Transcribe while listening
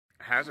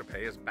Hazard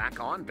Pay is back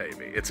on,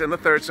 baby. It's in the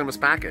third stimulus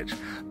package.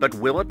 But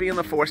will it be in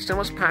the fourth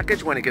stimulus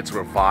package when it gets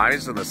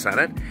revised in the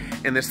Senate?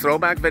 In this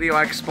throwback video,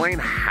 I explain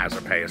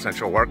Hazard Pay,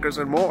 essential workers,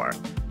 and more.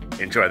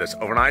 Enjoy this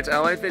overnight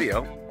LALATE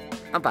video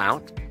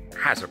about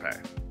Hazard Pay.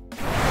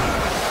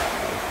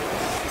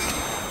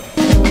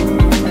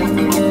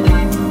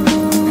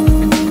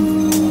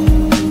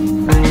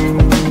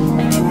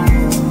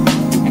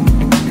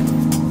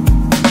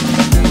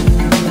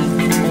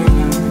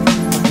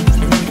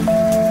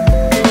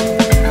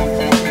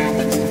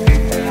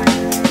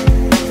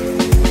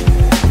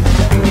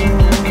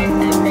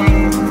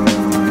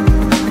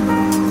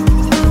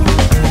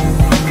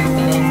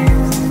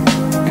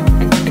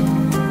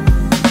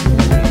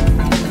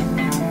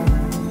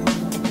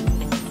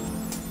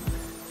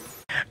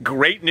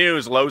 Great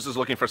news, Lowe's is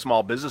looking for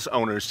small business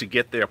owners to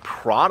get their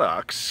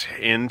products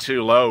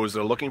into Lowe's.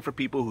 They're looking for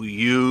people who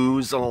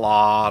use a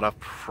lot of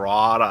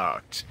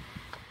product.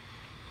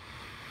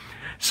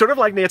 Sort of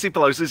like Nancy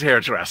Pelosi's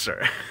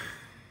hairdresser.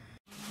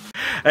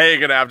 Hey,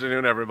 good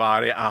afternoon,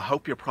 everybody. I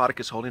hope your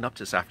product is holding up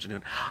this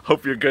afternoon.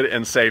 Hope you're good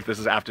and safe. This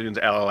is Afternoons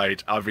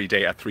LALATE every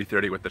day at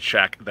 3:30 with the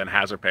check, then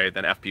Hazard Pay,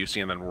 then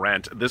FPUC, and then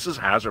rent. This is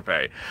Hazard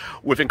Pay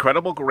with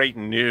incredible great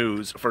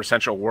news for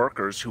essential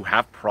workers who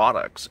have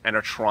products and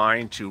are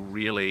trying to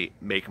really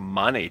make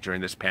money during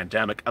this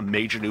pandemic. A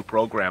major new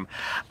program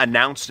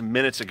announced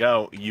minutes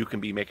ago. You can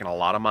be making a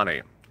lot of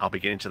money. I'll be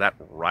getting to that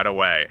right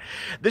away.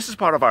 This is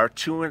part of our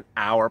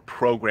 2-hour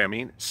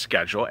programming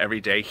schedule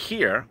every day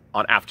here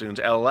on Afternoons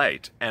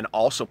LALATE, and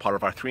also part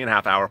of our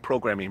 3.5-hour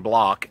programming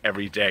block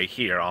every day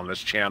here on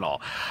this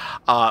channel.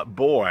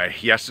 Boy,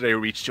 yesterday we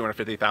reached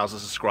 250,000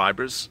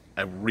 subscribers.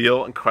 A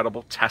real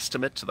incredible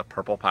testament to the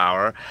purple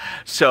power.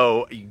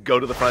 So you go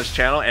to the front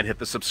channel and hit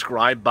the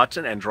subscribe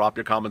button and drop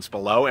your comments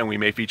below, and we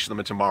may feature them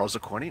in tomorrow's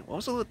recording. What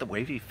was it with the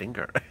wavy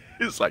finger?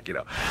 It's like, you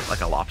know,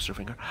 like a lobster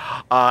finger.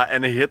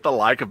 And hit the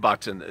like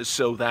button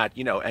so that,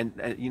 you know, and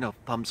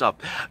thumbs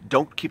up.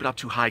 Don't keep it up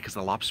too high because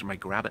the lobster might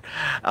grab it.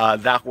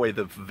 That way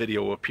the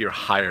video will appear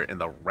higher in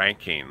the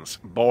rankings.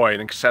 Boy,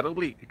 an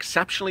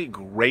exceptionally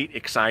great,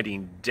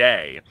 exciting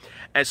day.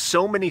 As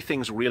so many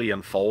things really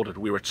unfolded,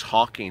 we were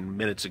talking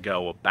minutes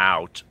ago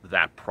about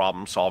that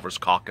Problem Solvers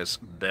Caucus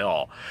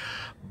bill.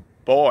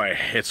 Boy,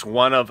 it's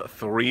one of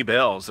 3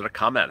 bills that are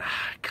coming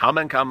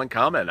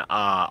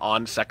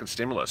on second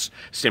stimulus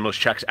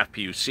checks,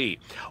 FPUC.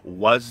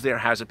 Was there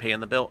Hazard Pay in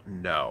the bill?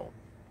 No.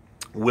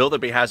 Will there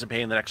be Hazard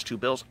Pay in the next 2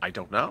 bills? I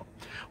don't know.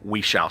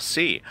 We shall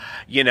see.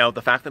 You know,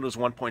 the fact that it was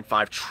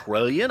 $1.5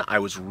 trillion, I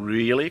was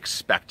really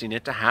expecting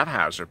it to have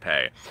Hazard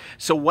Pay.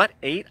 So what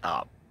ate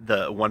up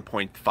the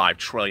 $1.5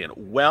 trillion?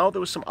 Well, there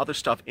was some other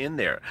stuff in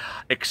there.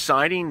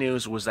 Exciting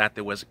news was that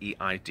there was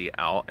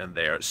EIDL in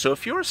there. So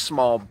if you're a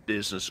small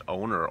business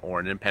owner or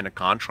an independent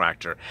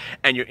contractor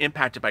and you're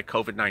impacted by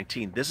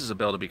COVID-19, this is a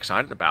bill to be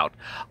excited about.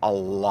 A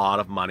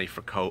lot of money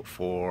for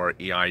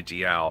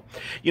EIDL.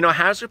 You know,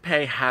 Hazard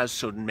Pay has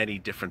so many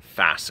different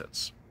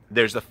facets.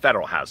 There's the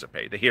federal Hazard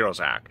Pay, the HEROES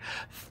Act,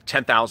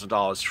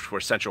 $10,000 for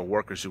essential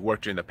workers who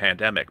worked during the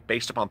pandemic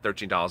based upon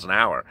 $13 an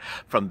hour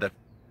from the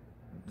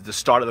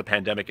start of the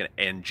pandemic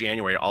in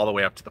January all the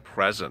way up to the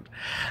present.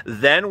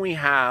 Then we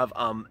have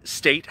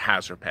state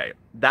Hazard Pay.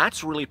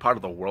 That's really part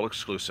of the world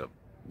exclusive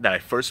that I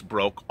first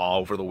broke all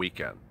over the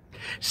weekend.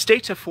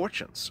 States have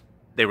fortunes.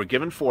 They were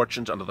given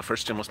fortunes under the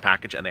first stimulus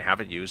package and they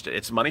haven't used it.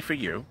 It's money for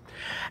you.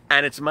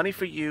 And it's money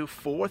for you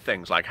for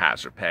things like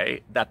Hazard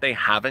Pay that they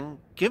haven't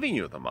given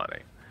you the money.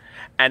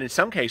 And in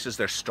some cases,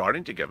 they're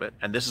starting to give it.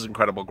 And this is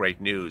incredible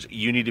great news.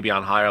 You need to be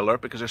on high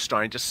alert because they're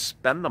starting to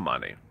spend the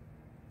money.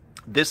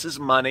 This is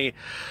money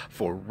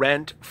for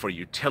rent, for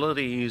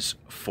utilities,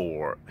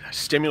 for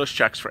stimulus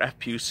checks for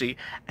FPUC,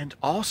 and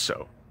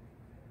also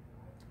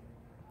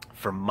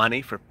for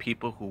money for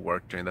people who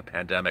worked during the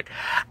pandemic.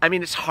 I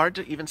mean, it's hard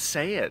to even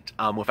say it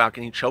without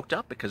getting choked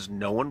up because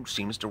no one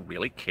seems to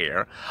really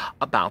care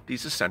about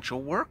these essential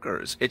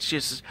workers. It's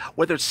just,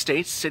 whether it's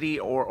state, city,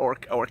 or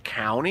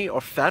county, or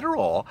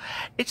federal,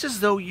 it's as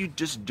though you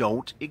just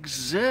don't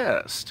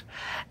exist.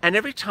 And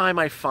every time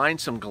I find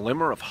some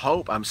glimmer of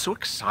hope, I'm so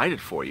excited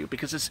for you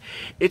because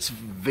it's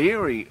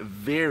very,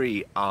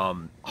 very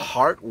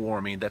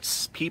heartwarming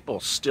that people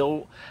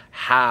still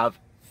have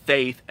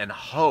faith and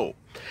hope.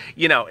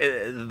 You know,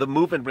 the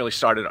movement really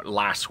started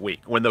last week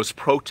when those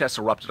protests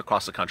erupted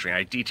across the country. And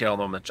I detail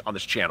them on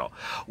this channel,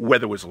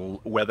 whether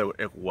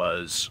it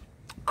was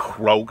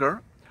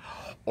Kroger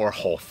or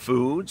Whole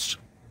Foods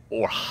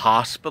or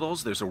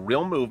hospitals. There's a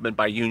real movement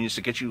by unions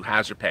to get you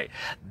Hazard Pay.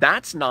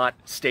 That's not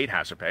state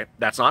Hazard Pay.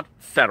 That's not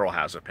federal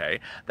Hazard Pay.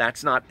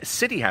 That's not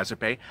city Hazard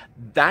Pay.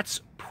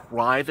 That's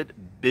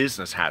private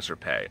business Hazard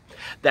Pay.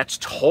 That's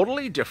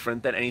totally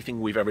different than anything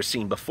we've ever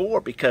seen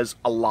before because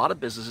a lot of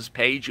businesses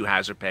paid you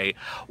Hazard Pay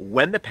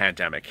when the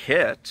pandemic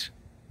hit,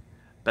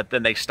 but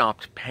then they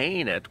stopped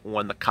paying it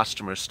when the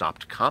customers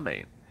stopped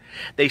coming.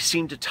 They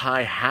seem to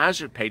tie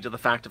Hazard Pay to the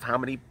fact of how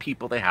many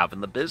people they have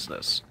in the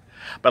business.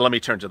 But let me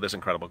turn to this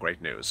incredible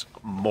great news.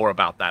 More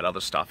about that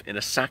other stuff in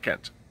a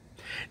second.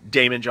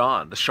 Damon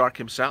John, the shark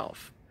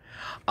himself,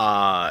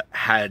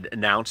 had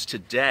announced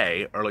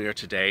earlier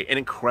today, an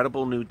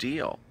incredible new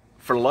deal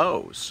for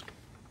Lowe's,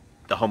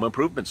 the home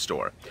improvement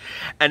store,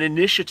 and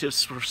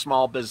initiatives for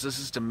small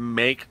businesses to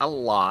make a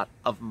lot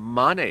of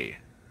money.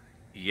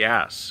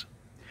 Yes.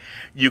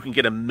 You can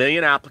get 1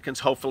 million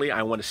applicants. Hopefully,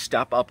 I want to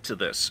step up to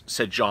this,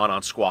 said John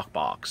on Squawk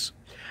Box.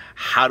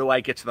 How do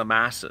I get to the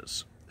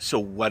masses? So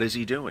what is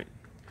he doing?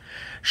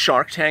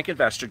 Shark Tank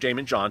investor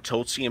Damon John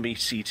told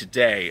CNBC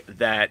today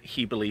that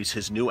he believes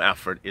his new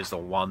effort is the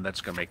one that's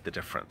going to make the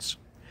difference.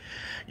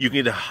 You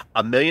can get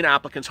 1 million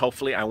applicants.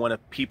 Hopefully, I want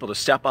people to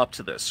step up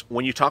to this.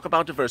 When you talk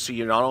about diversity,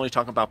 you're not only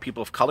talking about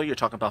people of color, you're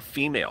talking about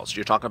females.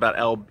 You're talking about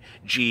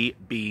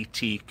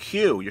LGBTQ.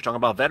 You're talking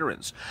about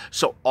veterans.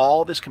 So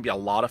all this can be a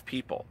lot of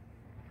people.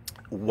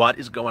 What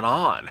is going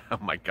on? Oh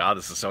my God,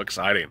 this is so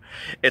exciting.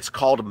 It's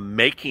called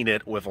Making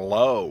It with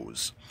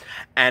Lowe's,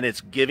 and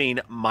it's giving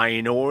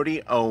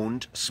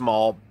minority-owned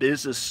small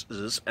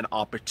businesses an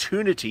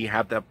opportunity to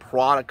have their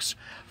products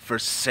for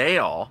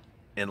sale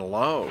in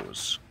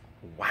Lowe's.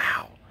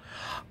 Wow.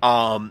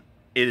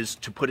 It is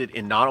to put it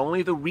in not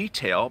only the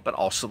retail, but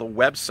also the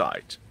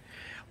website.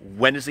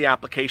 When does the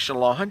application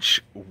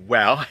launch?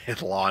 Well,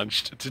 it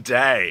launched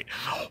today.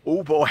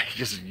 Oh boy,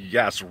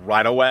 yes,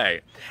 right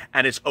away.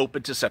 And it's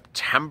open to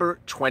September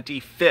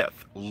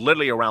 25th,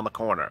 literally around the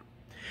corner.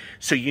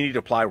 So you need to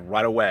apply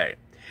right away.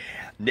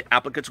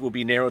 Applicants will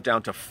be narrowed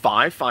down to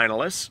 5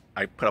 finalists.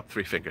 I put up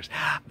 3 fingers.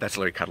 That's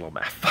literally kind of a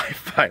little math.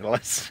 5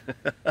 finalists.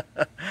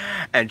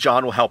 And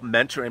John will help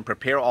mentor and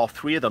prepare all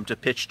 3 of them to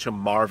pitch to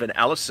Marvin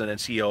Ellison and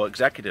CEO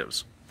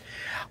executives.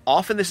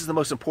 Often this is the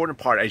most important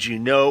part. As you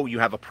know, you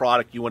have a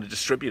product, you want to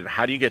distribute it.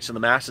 How do you get to the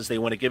masses? They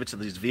want to give it to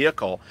this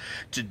vehicle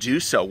to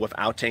do so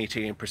without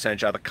taking a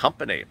percentage out of the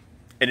company.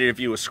 In an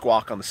interview with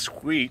Squawk on the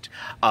Street,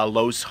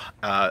 Lowe's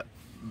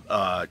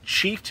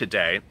chief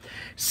today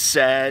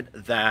said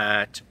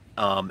that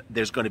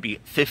there's going to be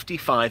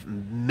 $55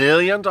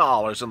 million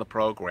in the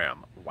program.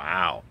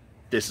 Wow,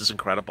 this is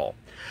incredible.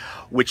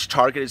 Which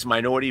targets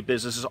minority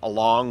businesses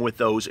along with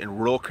those in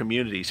rural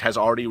communities, has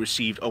already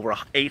received over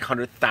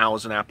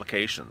 800,000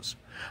 applications.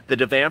 The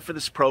demand for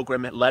this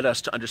program led us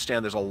to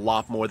understand there's a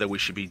lot more that we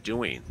should be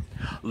doing.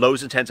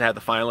 Lowe's intends to have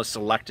the finalists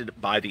selected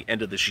by the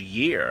end of this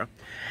year,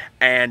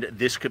 and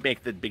this could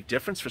make the big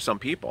difference for some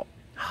people.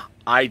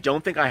 I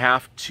don't think I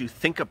have to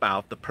think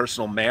about the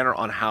personal manner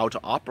on how to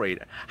operate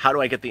it. How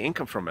do I get the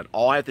income from it?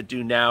 All I have to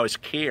do now is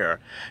care.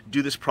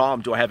 Do this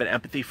problem. Do I have an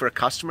empathy for a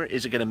customer?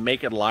 Is it going to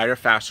make it lighter,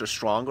 faster,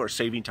 stronger, or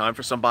saving time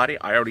for somebody?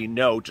 I already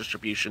know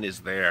distribution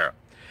is there.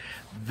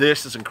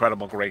 This is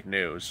incredible, great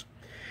news.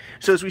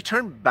 So as we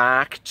turn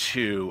back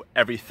to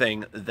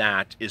everything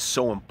that is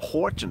so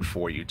important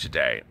for you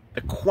today,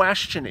 the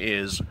question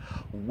is,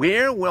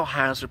 where will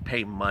hazard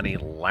pay money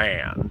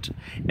land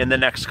in the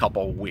next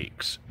couple of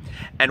weeks?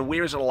 And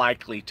where is it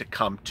likely to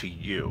come to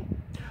you?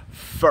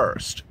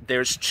 First,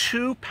 there's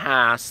 2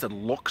 paths that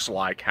looks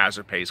like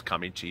hazard pay is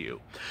coming to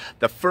you.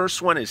 The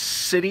first one is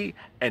city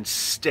and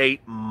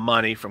state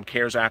money from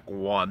CARES Act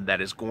 1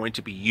 that is going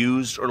to be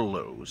used or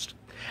losed.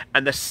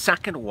 And the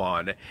second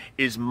one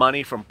is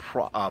money from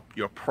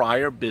your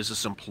prior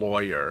business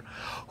employer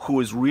who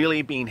is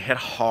really being hit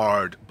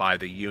hard by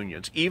the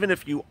unions. Even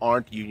if you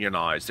aren't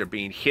unionized, they're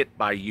being hit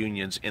by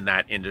unions in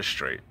that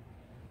industry.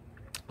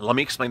 Let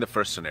me explain the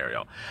first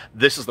scenario.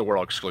 This is the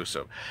world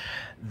exclusive.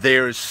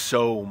 There's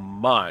so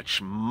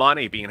much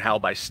money being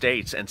held by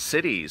states and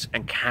cities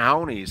and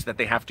counties that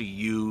they have to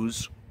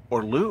use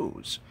or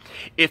lose.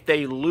 If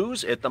they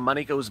lose it, the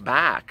money goes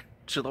back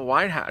to the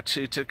White House,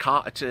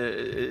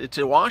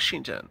 to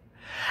Washington.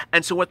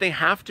 And so what they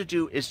have to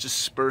do is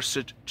disperse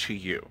it to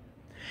you.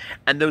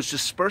 And those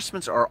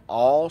disbursements are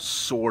all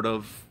sort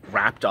of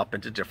wrapped up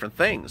into different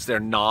things. They're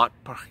not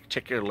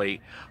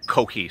particularly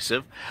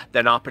cohesive.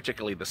 They're not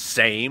particularly the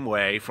same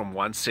way from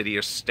one city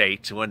or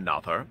state to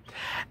another.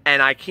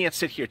 And I can't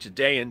sit here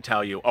today and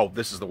tell you, oh,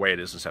 this is the way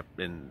it is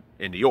in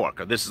New York,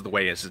 or this is the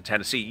way it is in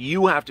Tennessee.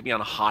 You have to be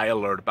on high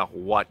alert about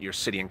what your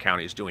city and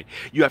county is doing.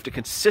 You have to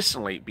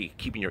consistently be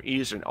keeping your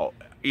ears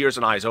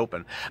and eyes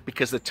open,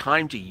 because the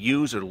time to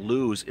use or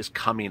lose is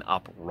coming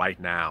up right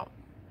now.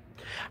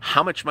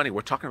 How much money?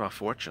 We're talking about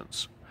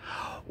fortunes.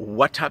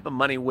 What type of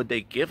money would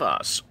they give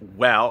us?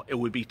 Well, it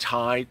would be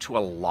tied to a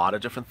lot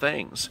of different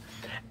things.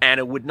 And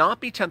it would not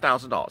be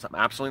 $10,000. I'm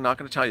absolutely not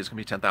going to tell you it's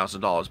going to be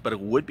 $10,000, but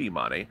it would be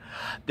money.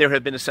 There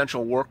have been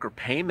essential worker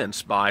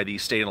payments by the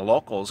state and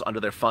locals under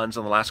their funds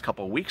in the last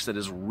couple of weeks that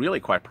is really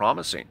quite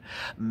promising.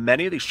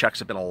 Many of these checks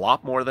have been a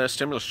lot more than a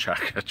stimulus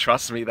check.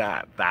 Trust me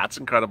that. That's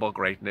incredible,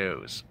 great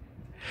news.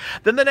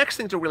 Then the next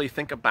thing to really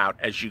think about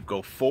as you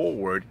go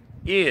forward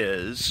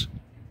is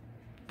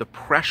the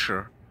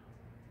pressure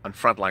on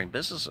frontline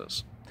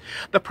businesses.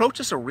 The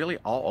protests are really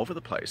all over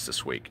the place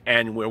this week,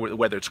 and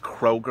whether it's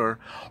Kroger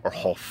or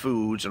Whole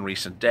Foods in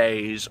recent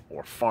days,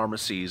 or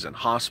pharmacies and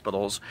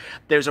hospitals,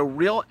 there's a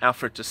real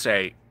effort to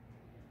say,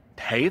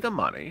 pay the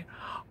money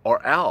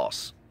or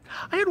else.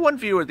 I had one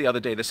viewer the other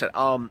day that said,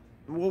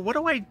 Well, what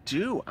do I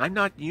do? I'm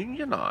not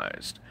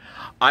unionized.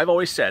 I've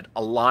always said,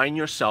 align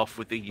yourself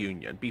with the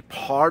union. Be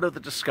part of the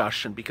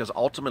discussion because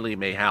ultimately it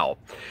may help.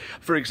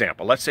 For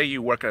example, let's say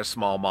you work at a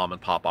small mom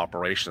and pop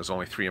operation. There's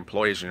only 3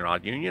 employees and you're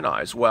not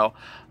unionized. Well,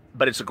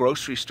 but it's a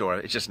grocery store.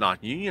 It's just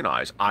not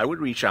unionized. I would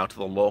reach out to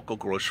the local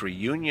grocery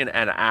union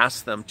and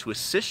ask them to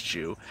assist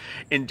you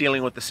in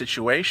dealing with the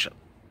situation.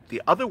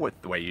 The other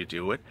way you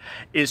do it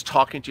is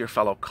talking to your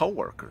fellow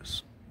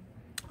coworkers.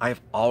 I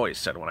have always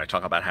said when I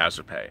talk about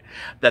hazard pay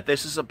that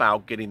this is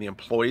about getting the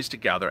employees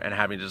together and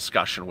having a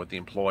discussion with the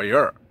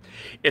employer.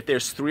 If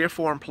there's 3 or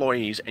 4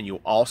 employees and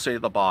you all say to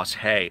the boss,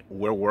 hey,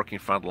 we're working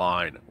front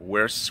line,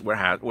 we're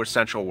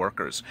essential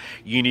workers,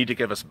 you need to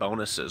give us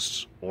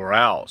bonuses or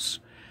else,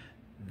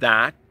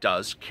 that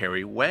does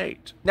carry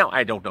weight. Now,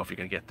 I don't know if you're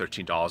going to get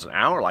 $13 an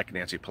hour like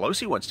Nancy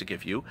Pelosi wants to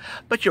give you,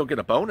 but you'll get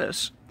a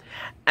bonus.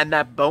 And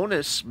that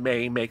bonus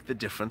may make the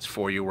difference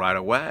for you right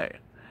away.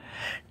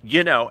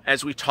 You know,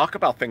 as we talk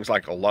about things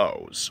like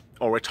Lowe's,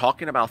 or we're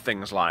talking about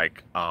things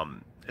like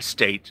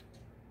state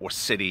or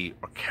city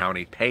or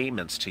county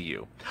payments to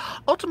you,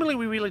 ultimately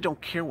we really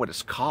don't care what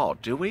it's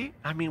called, do we?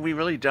 I mean, we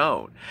really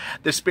don't.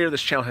 The spirit of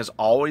this channel has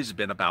always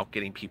been about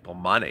getting people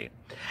money.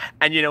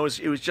 And, you know,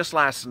 it was just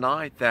last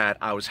night that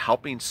I was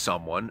helping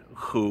someone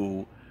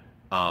who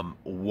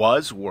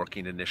was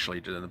working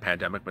initially during the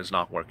pandemic, but is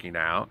not working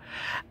now.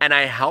 And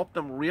I helped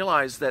them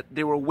realize that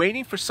they were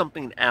waiting for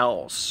something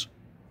else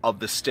of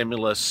the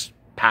stimulus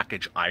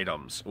package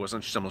items. It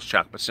wasn't stimulus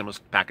check, but stimulus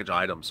package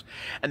items.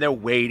 And they're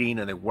waiting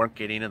and they weren't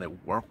getting it, and they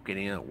weren't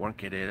getting it, and they weren't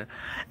getting it.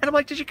 And I'm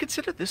like, did you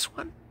consider this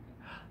one?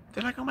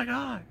 They're like, oh my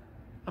God.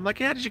 I'm like,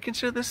 yeah, did you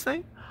consider this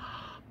thing?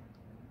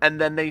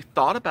 And then they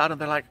thought about it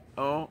and they're like,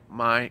 oh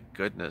my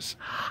goodness.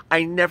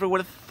 I never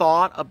would have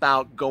thought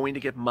about going to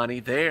get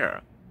money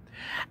there.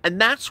 And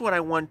that's what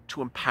I want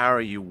to empower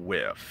you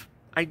with.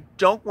 I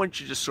don't want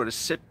you to just sort of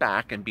sit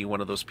back and be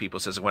one of those people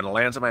who says, when it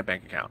lands in my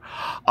bank account,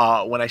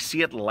 when I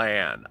see it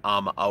land,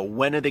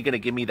 when are they going to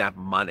give me that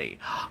money?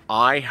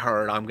 I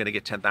heard I'm going to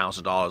get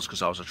 $10,000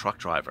 because I was a truck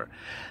driver.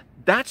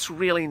 That's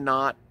really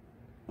not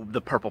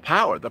the purple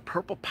power. The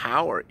purple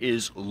power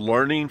is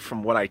learning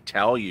from what I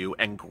tell you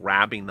and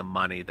grabbing the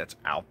money that's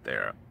out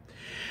there.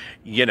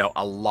 You know,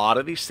 a lot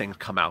of these things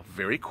come out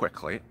very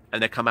quickly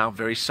and they come out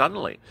very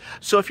suddenly.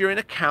 So if you're in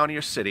a county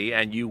or city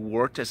and you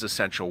worked as an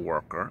essential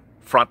worker,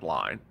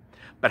 frontline,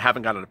 but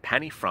haven't gotten a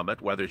penny from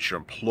it, whether it's your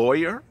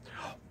employer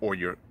or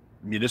your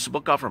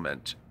municipal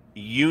government,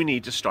 you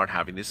need to start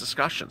having these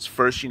discussions.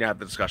 First, you need to have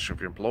the discussion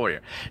with your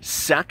employer.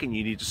 Second,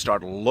 you need to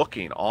start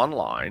looking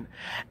online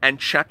and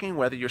checking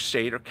whether your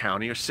state or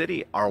county or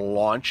city are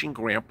launching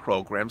grant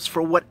programs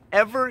for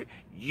whatever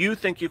you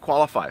think you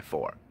qualify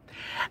for.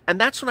 And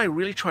that's what I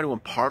really try to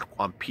impart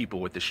on people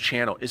with this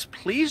channel is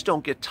please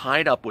don't get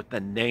tied up with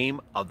the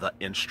name of the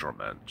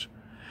instrument.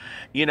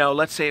 You know,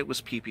 let's say it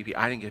was PPP.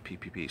 I didn't get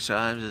PPP, so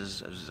I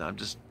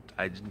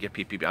didn't get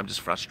PPP. I'm just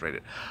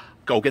frustrated.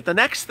 Go get the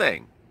next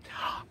thing.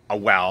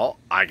 Well,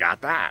 I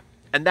got that.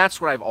 And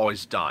that's what I've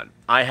always done.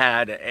 I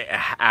had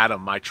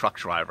Adam, my truck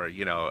driver,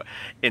 you know,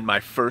 in my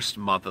first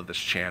month of this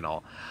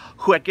channel,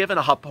 who had given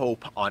up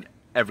hope on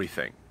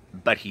everything.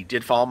 But he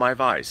did follow my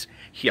advice.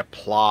 He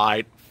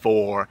applied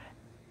for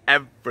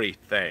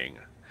everything.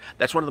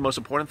 That's one of the most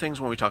important things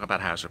when we talk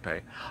about hazard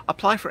pay.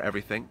 Apply for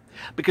everything.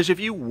 Because if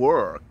you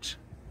worked,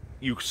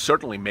 you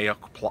certainly may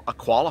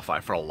qualify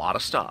for a lot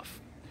of stuff.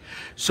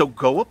 So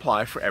go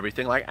apply for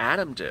everything like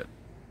Adam did.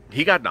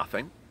 He got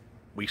nothing.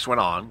 Weeks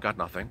went on, got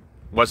nothing.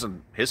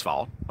 Wasn't his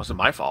fault. Wasn't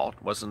my fault.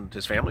 Wasn't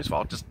his family's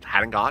fault. Just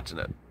hadn't gotten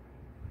it.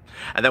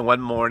 And then one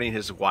morning,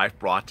 his wife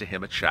brought to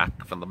him a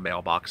check from the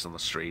mailbox on the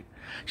street.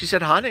 She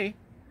said, honey,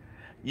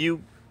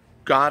 you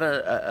got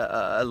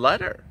a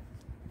letter.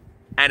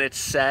 And it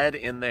said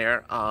in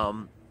there,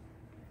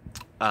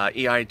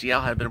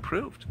 EIDL had been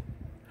approved.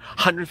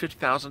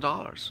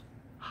 $150,000.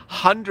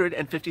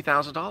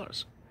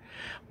 $150,000.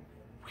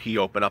 He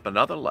opened up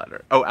another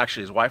letter. Oh,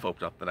 actually, his wife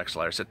opened up the next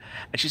letter.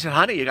 And she said,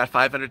 honey, you got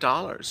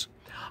 $500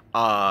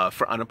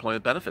 for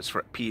unemployment benefits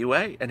for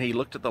PUA. And he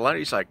looked at the letter.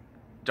 He's like,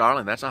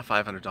 darling, that's not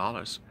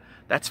 $500.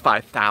 That's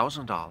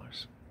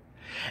 $5,000.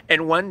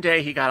 And one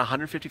day he got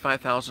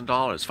 $155,000,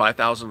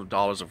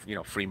 $5,000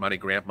 of free money,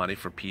 grant money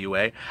for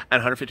PUA,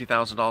 and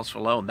 $150,000 for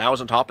loan. That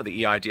was on top of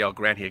the EIDL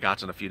grant he had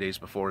gotten a few days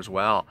before as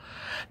well.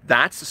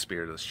 That's the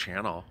spirit of this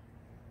channel.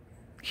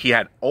 He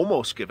had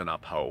almost given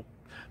up hope,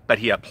 but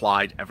he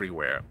applied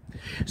everywhere.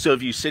 So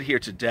if you sit here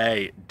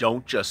today,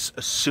 don't just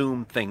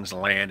assume things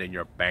land in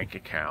your bank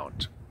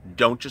account.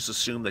 Don't just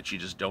assume that you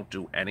just don't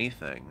do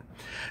anything.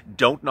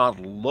 Don't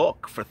not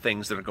look for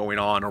things that are going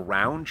on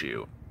around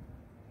you,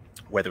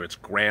 whether it's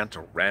grant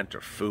or rent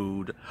or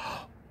food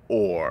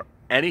or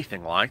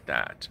anything like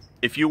that.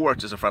 If you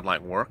worked as a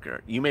frontline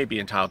worker, you may be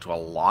entitled to a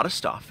lot of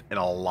stuff in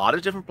a lot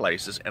of different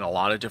places in a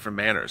lot of different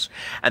manners.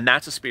 And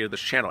that's the spirit of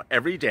this channel.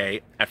 Every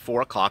day at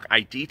 4 o'clock,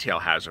 I detail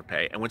hazard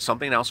pay. And when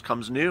something else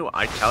comes new,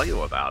 I tell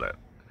you about it.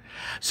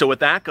 So with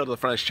that, go to the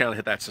front of this channel,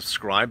 hit that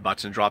subscribe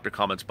button, and drop your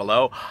comments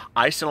below.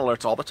 I send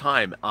alerts all the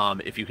time.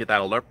 If you hit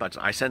that alert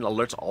button, I send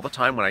alerts all the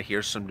time when I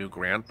hear some new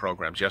grant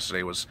programs.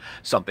 Yesterday was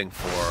something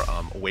for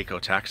Waco,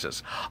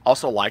 Texas.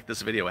 Also like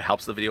this video. It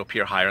helps the video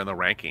appear higher in the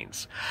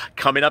rankings.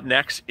 Coming up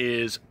next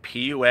is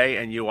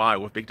PUA and UI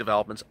with big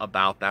developments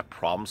about that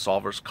Problem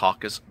Solvers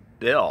Caucus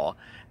bill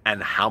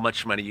and how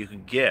much money you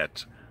can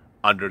get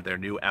under their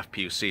new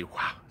FPUC.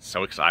 Wow,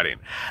 so exciting.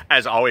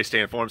 As always,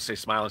 stay informed, stay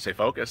smiling, stay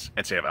focused,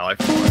 and stay of LA.